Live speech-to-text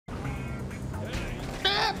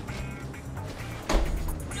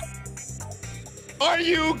Are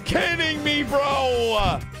you kidding me,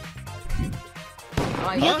 bro?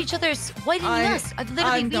 We have each other's. Why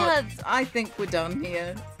didn't you ask? I think we're done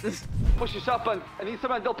here. Push yourself, man. I need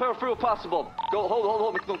someone to power through if possible. Go,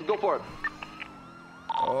 hold. Go for it.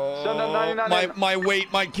 Oh, my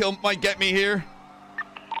weight might get me here.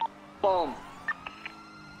 Boom.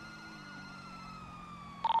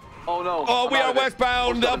 Oh no. Oh, we are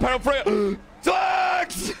westbound. Del Perro Free.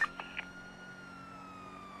 Flex!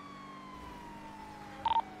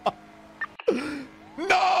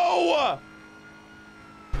 No!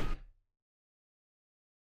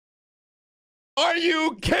 Are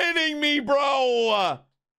you kidding me, bro?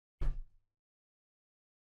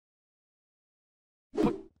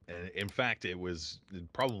 In fact, it was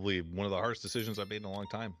probably one of the hardest decisions I've made in a long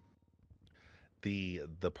time. The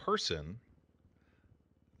person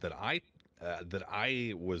that I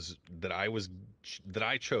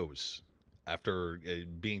chose after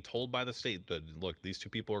being told by the state that, look, these two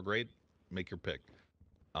people are great, make your pick,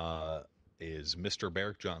 is Mr.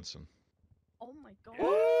 Barrick Johnson. Oh my god.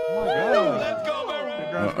 Oh my god. Let's go,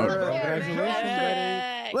 Barrick! Congratulations,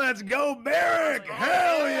 buddy. Let's go, Barrick!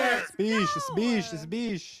 Hell yeah! It's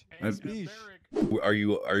beesh. Are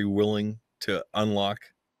you willing to unlock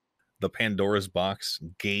the Pandora's box,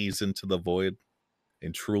 gaze into the void,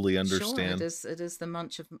 and truly understand? Sure, it is the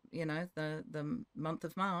month of, the month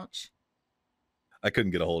of March. I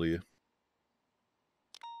couldn't get a hold of you.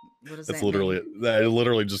 What does That's that literally mean? I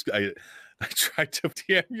literally just I tried to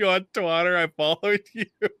DM you on Twitter. I followed you.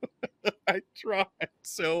 I tried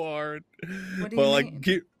so hard. What do you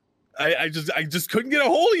mean? I just couldn't get a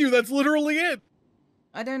hold of you. That's literally it.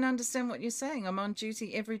 I don't understand what you're saying. I'm on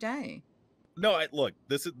duty every day. No, look,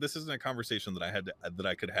 this isn't a conversation that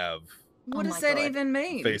I could have. What does that even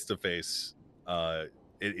mean? Face to face.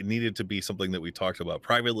 It needed to be something that we talked about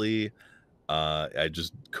privately. I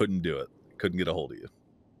just couldn't do it. Couldn't get a hold of you.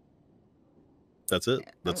 That's it.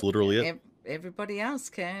 That's literally it. Everybody else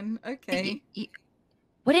can. Okay.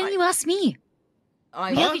 Why didn't you ask me?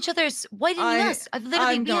 We have each other's. Why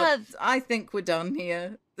didn't you ask? I think we're done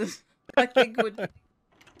here. I think we're.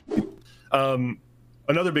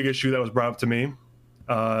 Another big issue that was brought up to me,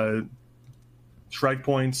 strike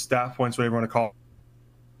points, staff points, whatever you want to call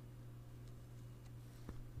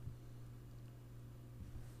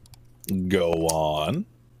it. Go on.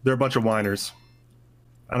 They're a bunch of whiners.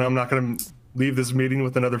 And I'm not going to leave this meeting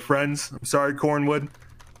with another friends. I'm sorry, Cornwood.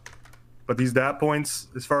 But these DAP points,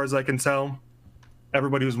 as far as I can tell,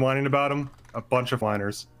 everybody who's whining about them, a bunch of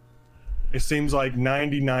whiners. It seems like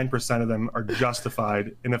 99% of them are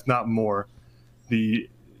justified, and if not more.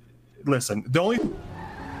 Listen, the only...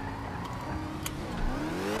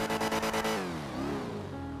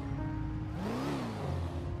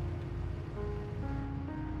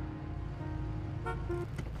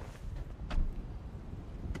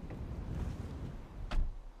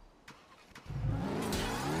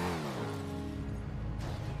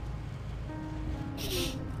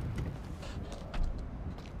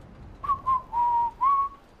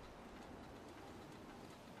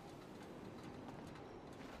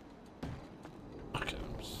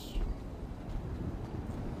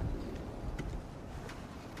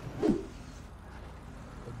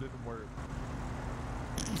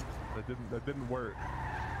 That didn't work.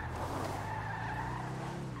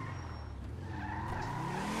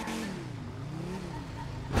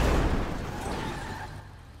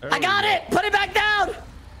 I got it! Put it back down!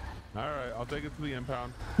 Alright, I'll take it to the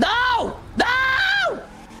impound. No! No!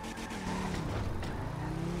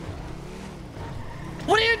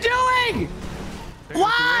 What are you doing?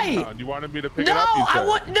 Why? You wanted me to pick it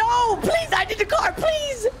up? No, please, I need the car,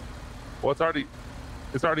 please! Well, it's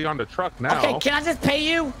already on the truck now. Okay, can I just pay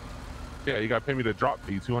you? Yeah, you gotta pay me the drop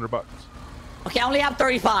fee, $200. Okay, I only have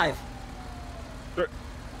 35.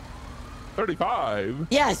 35?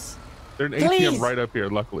 Yes. There's an ATM right up here,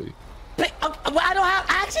 luckily. I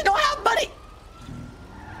actually don't have money.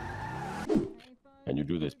 Can you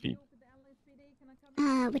do this, Pete?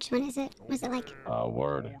 Which one is it? Was it like?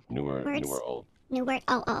 Word. Newer, old. New word.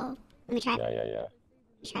 Oh. Let me try it. Yeah.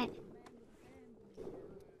 Try it.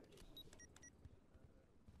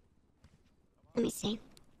 Let me see.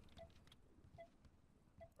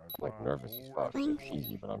 I'm like nervous as fuck. It's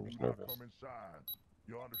easy, but I'm just nervous.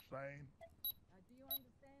 You understand? Do you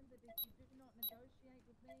understand that if you do not negotiate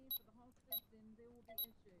with me for the hostage, then there will be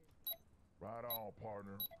issues? Right on,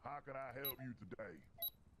 partner. How can I help you today?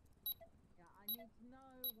 Yeah, I need to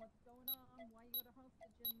know what's going on, why you got a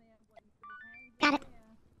hostage in there, what you put his hands Got it.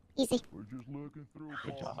 Easy. We're just looking through.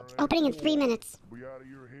 Good job. Opening in 3 minutes. Be out of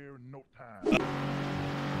your hair in no time.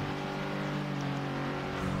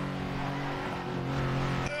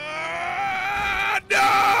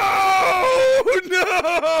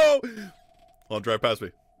 Hold on, drive past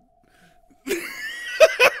me.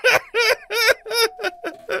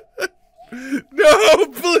 No,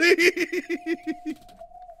 please.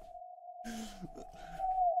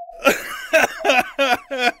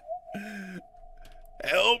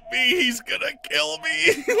 Help me, he's gonna kill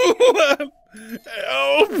me.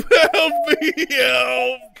 Help me,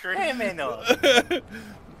 help. Criminal.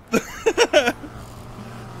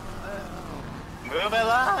 Move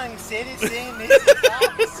along, citizen. This is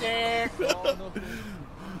officer.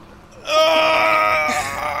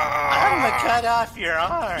 I'm gonna cut off your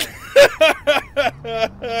arm.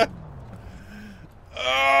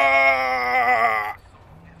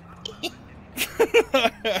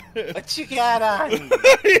 What you got on you?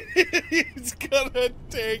 He's gonna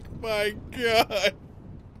take my gun.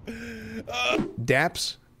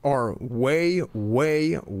 DAPs are way,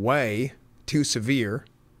 way, way too severe.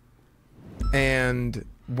 And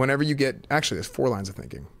whenever you get, actually there's 4 lines of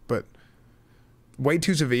thinking, but way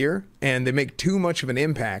too severe, and they make too much of an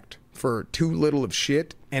impact for too little of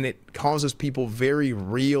shit, and it causes people very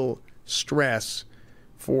real stress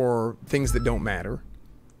for things that don't matter.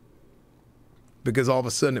 Because all of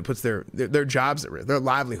a sudden it puts their jobs at risk, their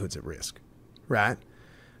livelihoods at risk, right?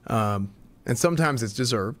 And sometimes it's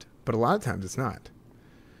deserved, but a lot of times it's not.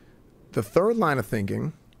 The third line of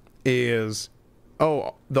thinking is,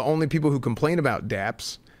 oh, the only people who complain about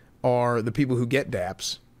DAPs are the people who get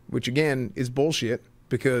DAPs, which again is bullshit,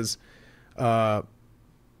 because it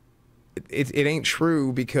ain't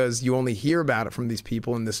true, because you only hear about it from these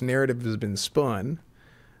people and this narrative has been spun.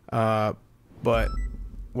 But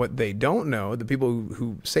what they don't know, the people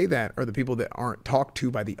who say that, are the people that aren't talked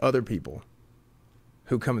to by the other people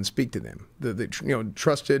who come and speak to them. The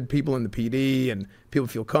trusted people in the PD, and people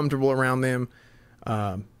feel comfortable around them.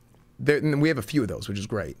 And we have a few of those, which is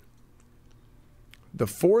great. The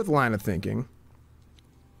fourth line of thinking,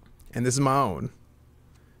 and this is my own,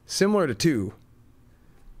 similar to 2,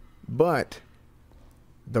 but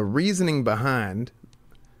the reasoning behind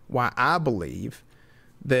why I believe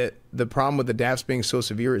that the problem with the DAPs being so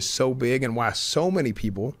severe is so big, and why so many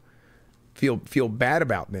people feel bad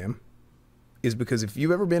about them, is because if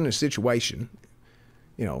you've ever been in a situation,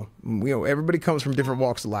 everybody comes from different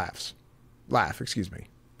walks of life,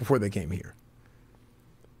 before they came here.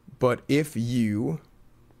 But if you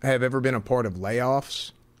have ever been a part of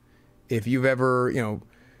layoffs, if you've ever,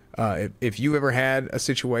 if you've ever had a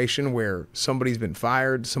situation where somebody's been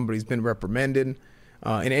fired, somebody's been reprimanded,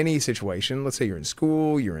 in any situation, let's say you're in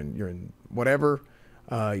school, you're in whatever,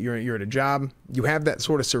 you're at a job, you have that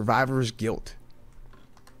sort of survivor's guilt.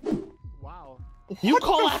 Wow. You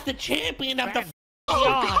call out the champion of the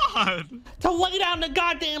God to lay down the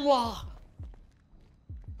goddamn law.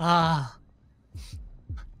 Ah,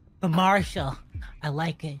 the Marshal. I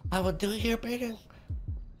like it. I will do your bidding.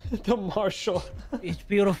 The Marshal. It's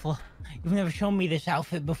beautiful. You've never shown me this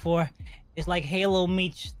outfit before. It's like Halo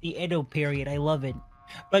meets the Edo period. I love it.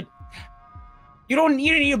 But you don't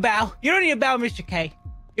need a bow. You don't need a bow, Mr. K.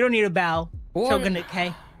 You don't need a bow, Shogunate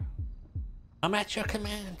K. I'm at your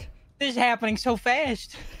command. This is happening so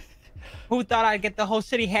fast. Who thought I'd get the whole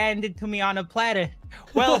city handed to me on a platter?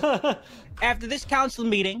 Well, after this council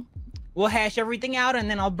meeting, we'll hash everything out, and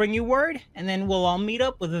then I'll bring you word, and then we'll all meet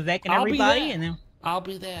up with Vivek and everybody, and then I'll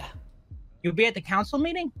be there. You'll be at the council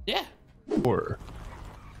meeting? Yeah. Oh,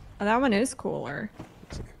 that one is cooler.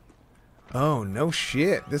 Oh, no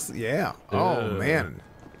shit. Yeah. Oh, man.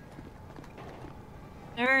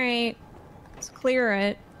 All right, let's clear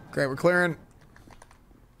it. Okay, we're clearing.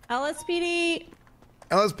 LSPD.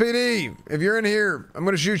 LSPD, if you're in here, I'm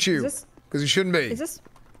going to shoot you. Because you shouldn't be. Is this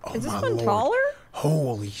Oh, is this my one Lord. taller?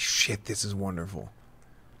 Holy shit, this is wonderful.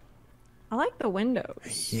 I like the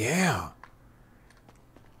windows. Yeah.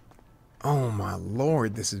 Oh my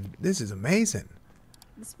Lord, this is amazing.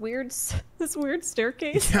 This weird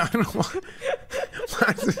staircase. Yeah, I don't know.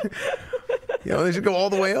 They should go all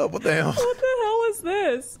the way up. What the hell? What the hell is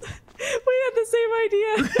this? We had the same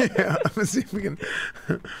idea. Yeah, let's see if we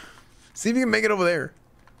can make it over there.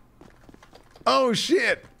 Oh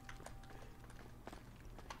shit.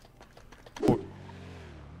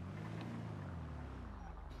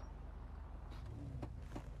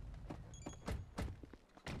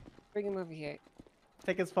 Bring him over here.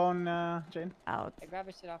 Take his phone, Jane. Out. I grab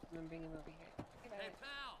his shit off him and bring him over here. Hey,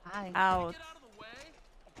 pal. Hi. Out.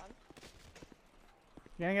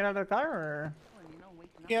 You gonna get out of the car, or?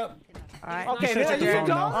 Yep. Alright. Okay, Shut there your you phone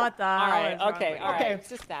go. off. What the hell Alright, is wrong okay, with you? alright. Okay. It's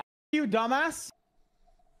just that. You dumbass.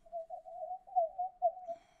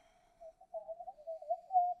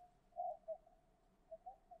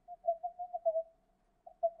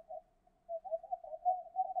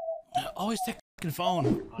 Always take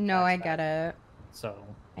phone. No, I get it. So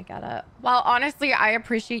I get it. Well, honestly, I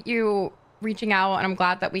appreciate you reaching out, and I'm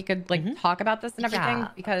glad that we could like talk about this and everything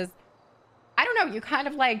because I don't know, you kind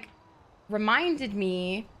of like reminded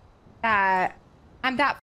me that I'm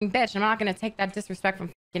that f***ing bitch. I'm not gonna take that disrespect from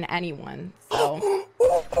f***ing anyone. So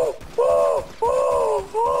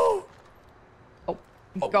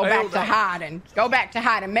go back to hiding. Go back to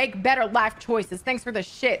hiding. Make better life choices. Thanks for the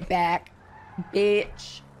shit back,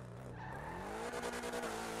 bitch.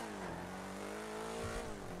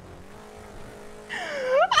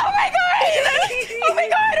 Oh my god! Oh my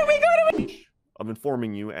god! Oh my god! Oh my god! I'm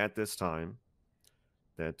informing you at this time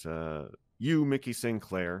that you, Mickey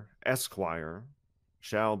Sinclair, Esquire,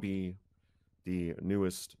 shall be the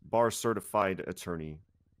newest bar-certified attorney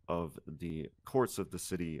of the courts of the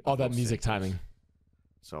city. All that music timing.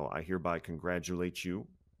 So I hereby congratulate you.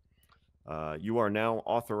 You are now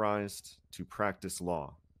authorized to practice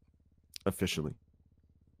law officially.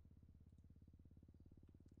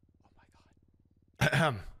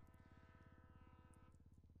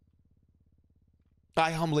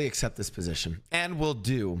 I humbly accept this position and will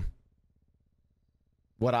do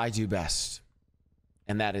what I do best,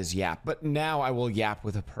 and that is yap. But now I will yap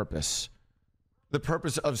with a purpose. The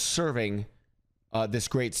purpose of serving this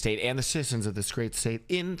great state and the citizens of this great state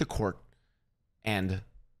in the court and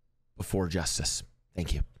before justice.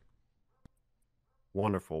 Thank you.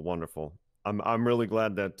 Wonderful, wonderful. I'm really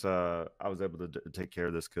glad that I was able to take care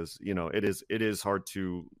of this because, you know, it is hard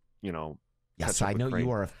to, you know. Yes, I know you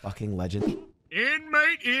are a fucking legend.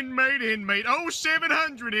 Inmate.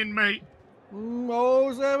 0700 inmate.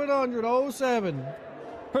 0700, 07.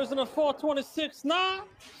 Prisoner 426 now,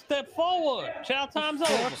 step forward. Chow time's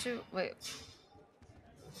over. Wait.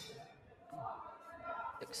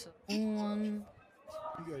 601.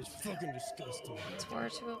 You guys fucking disgusting.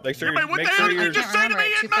 Make sure what the hell did you just say to me,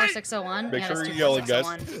 inmate? 24601. Make sure you're yelling, guys.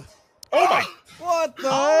 Oh my! What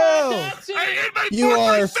the hell? You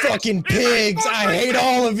are fucking pigs. I hate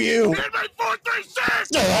all of you. Inmate 436.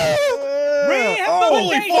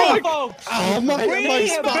 Holy fuck! Oh my!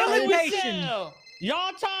 Rehabilitation.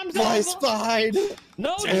 Y'all time's over. My spine.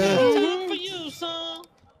 No time for you, son.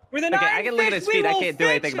 With an okay, I can look at his feet. I can't do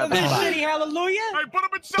anything about that. City, hallelujah. Hey, put him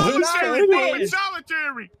in solitary. Put him in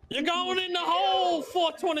solitary. You're going in the hole,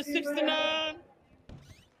 42069.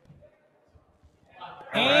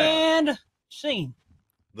 And scene.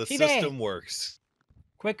 The See system that? works.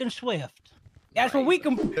 Quick and swift. That's what we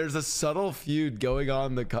can. There's a subtle feud going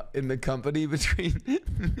on in the company between me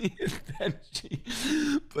and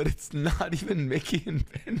Benji, but it's not even Mickey and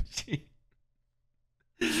Benji.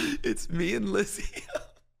 It's me and Lizzie.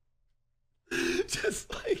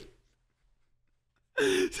 Just like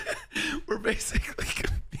we're basically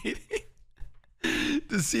competing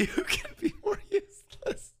to see who can be more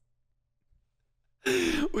useless.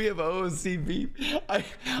 We have OOCB.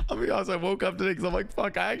 I'll be honest, I woke up today because I'm like,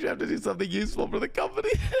 fuck, I actually have to do something useful for the company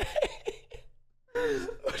today.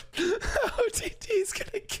 OTT's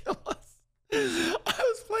gonna kill us. I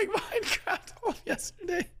was playing Minecraft all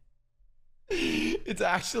yesterday. It's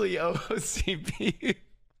actually OOCB.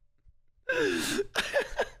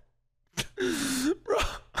 Bro,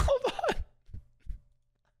 hold on.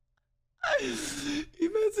 He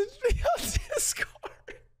messaged me on Discord.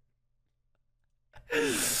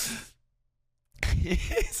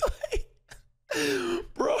 He's like,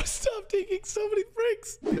 bro, stop taking so many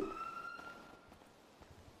breaks.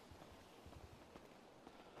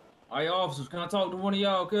 Hey, officers, can I talk to one of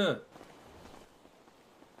y'all? Good.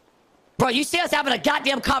 Bro, you see us having a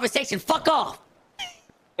goddamn conversation. Fuck off.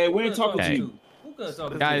 Hey, we ain't talking to you.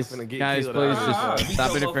 Guys, please just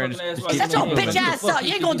stop interfering. Just keep Shut your moving. bitch ass up.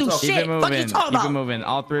 You ain't gonna do Keep shit. it Fuck moving. you talking Keep about? it moving.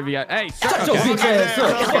 All three of you guys. Hey, Shut your bitch ass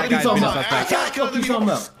up. Fuck you talking about? Fuck you talking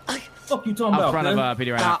about? Fuck you talking about? Out front of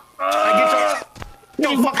PD right now.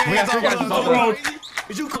 Yo, fucking We got three guys ass on up.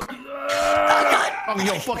 Is you fucking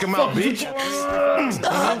your fucking mouth, bitch?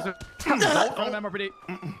 Don't remember PD.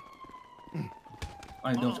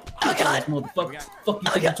 I don't. Motherfucker. Fuck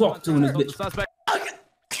you think you talking to in this bitch? Suspect.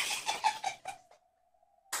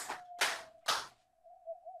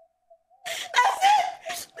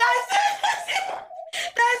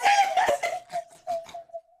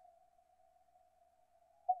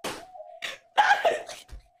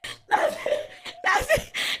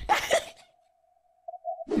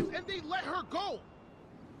 And they let her go.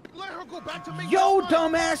 Let her go back to make Yo,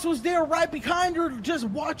 dumbass was there right behind her, just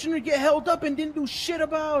watching her get held up and didn't do shit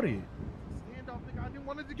about it. Stand up, nigga. I didn't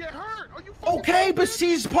want her to get hurt. Are you Okay, but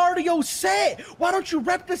she's part of your set. Why don't you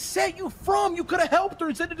rep the set you from? You could have helped her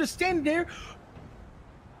instead of just standing there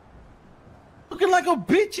looking like a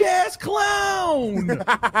bitch ass clown.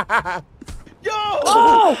 Yo!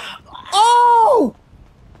 Oh! Oh!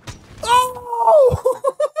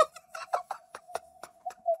 Oh!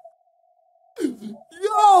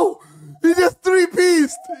 Yo! He just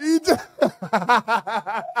three-pieced. He just...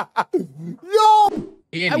 Yo!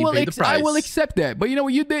 I will accept that. But you know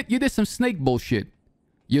what you did? You did some snake bullshit.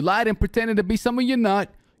 You lied and pretended to be someone you're not.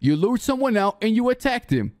 You lured someone out and you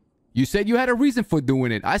attacked him. You said you had a reason for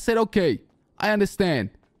doing it. I said, okay, I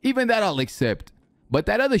understand. Even that I'll accept. But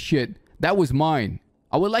that other shit, that was mine.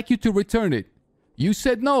 I would like you to return it. You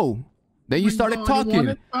said no. Then you started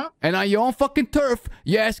talking. And on your own fucking turf,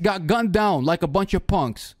 your ass got gunned down like a bunch of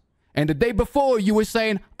punks. And the day before, you were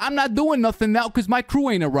saying, I'm not doing nothing now because my crew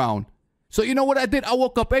ain't around. So you know what I did? I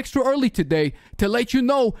woke up extra early today to let you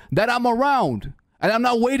know that I'm around. And I'm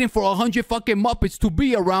not waiting for 100 fucking Muppets to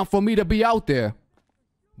be around for me to be out there.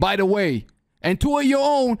 By the way, and two of your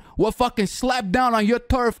own were fucking slapped down on your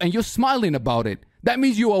turf and you're smiling about it. That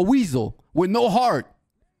means you're a weasel with no heart.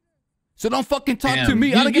 So don't fucking talk to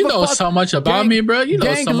me. I don't give a fuck. You know so much about me, bro. You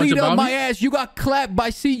know so much about me. My ass. You got clapped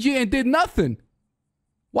by CG and did nothing.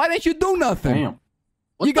 Why didn't you do nothing? Damn.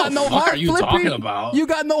 What you got the no fuck heart, are you Flippy? talking about? You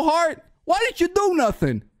got no heart? Why didn't you do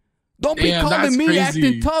nothing? Don't be Damn, calling that's me crazy.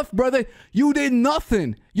 acting tough, brother. You did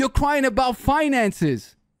nothing. You're crying about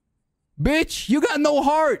finances. Bitch, you got no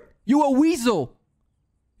heart. You a weasel.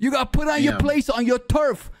 You got put on your place on your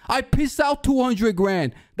turf. I pissed out 200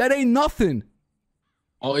 grand. That ain't nothing.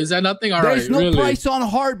 Oh, is that nothing? All There's right, no really? price on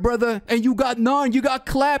heart, brother. And you got none. You got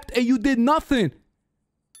clapped and you did nothing.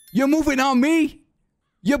 You're moving on me.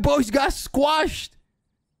 Your boys got squashed.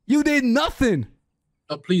 You did nothing.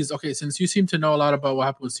 Please, okay, since you seem to know a lot about what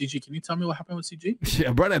happened with CG, can you tell me what happened with CG?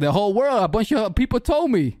 Yeah, brother, the whole world, a bunch of people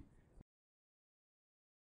told me.